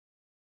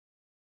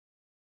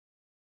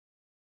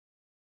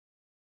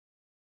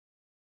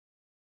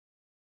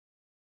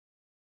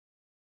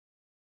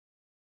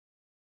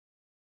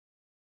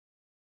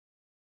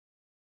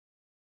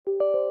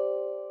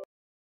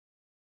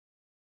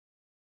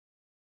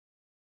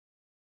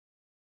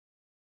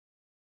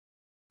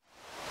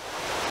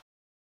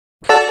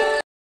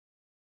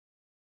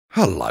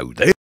Hello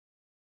there.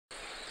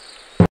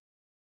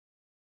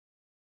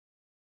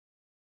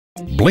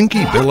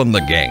 Blinky, Bill and the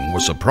gang were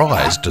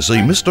surprised to see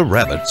Mr.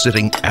 Rabbit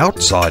sitting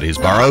outside his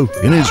burrow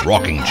in his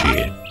rocking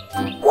chair.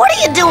 What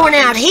are you doing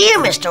out here,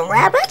 Mr.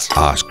 Rabbit?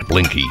 Asked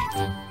Blinky.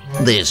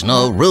 There's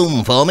no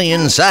room for me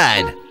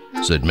inside,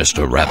 Said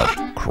Mr.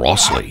 Rabbit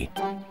crossly.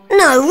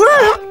 No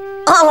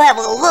room? I'll have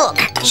a look,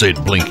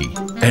 Said Blinky,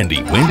 and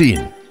he went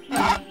in.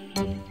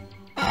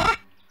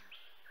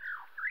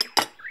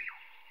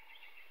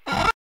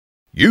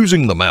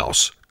 Using the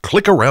mouse,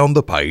 click around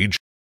the page.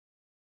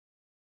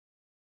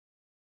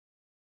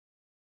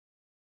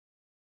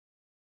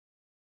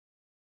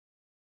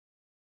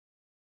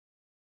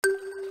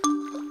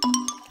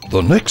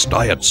 The next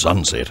day at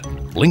sunset,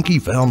 Blinky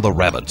found the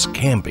rabbits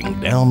camping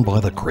down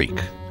by the creek.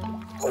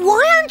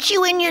 Why aren't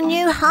you in your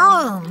new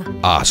home?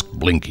 Asked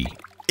Blinky.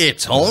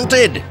 It's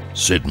haunted.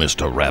 Said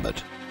Mr.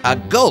 Rabbit. A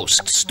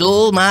ghost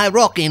stole my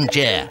rocking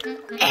chair.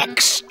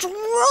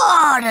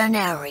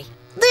 Extraordinary!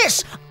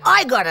 This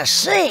I gotta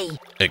see.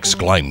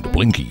 Exclaimed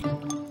Blinky.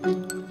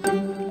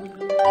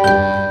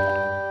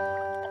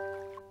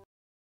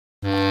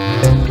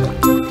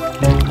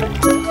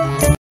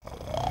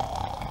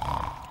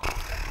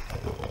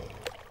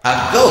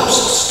 A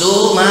ghost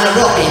stole my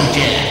rocking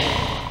chair.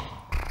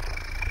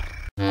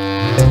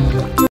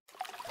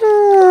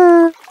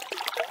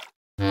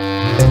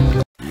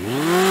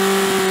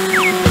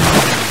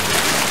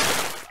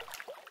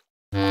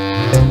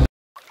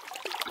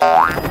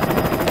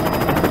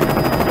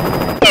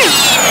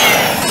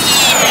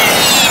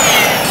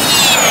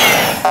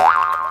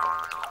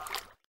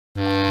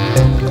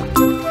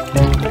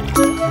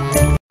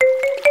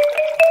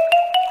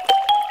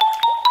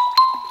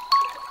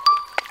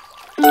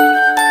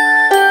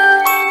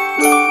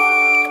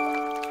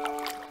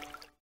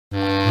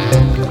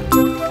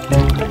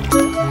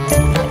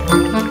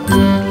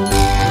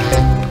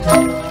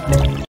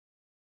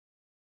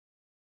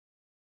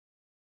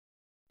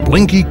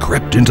 Blinky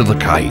crept into the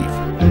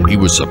cave. He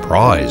was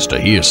surprised to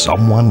hear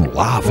someone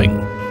laughing.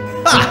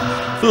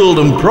 Ha! Fooled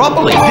them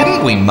properly,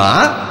 didn't we,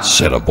 Ma?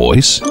 Said a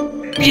voice.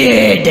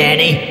 Yeah,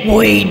 Danny,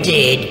 we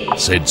did.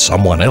 Said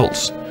someone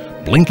else.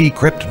 Blinky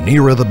crept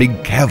nearer the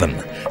big cavern,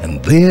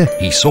 and there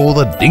he saw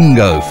the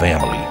Dingo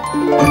family.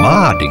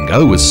 Ma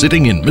Dingo was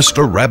sitting in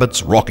Mr.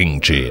 Rabbit's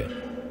rocking chair.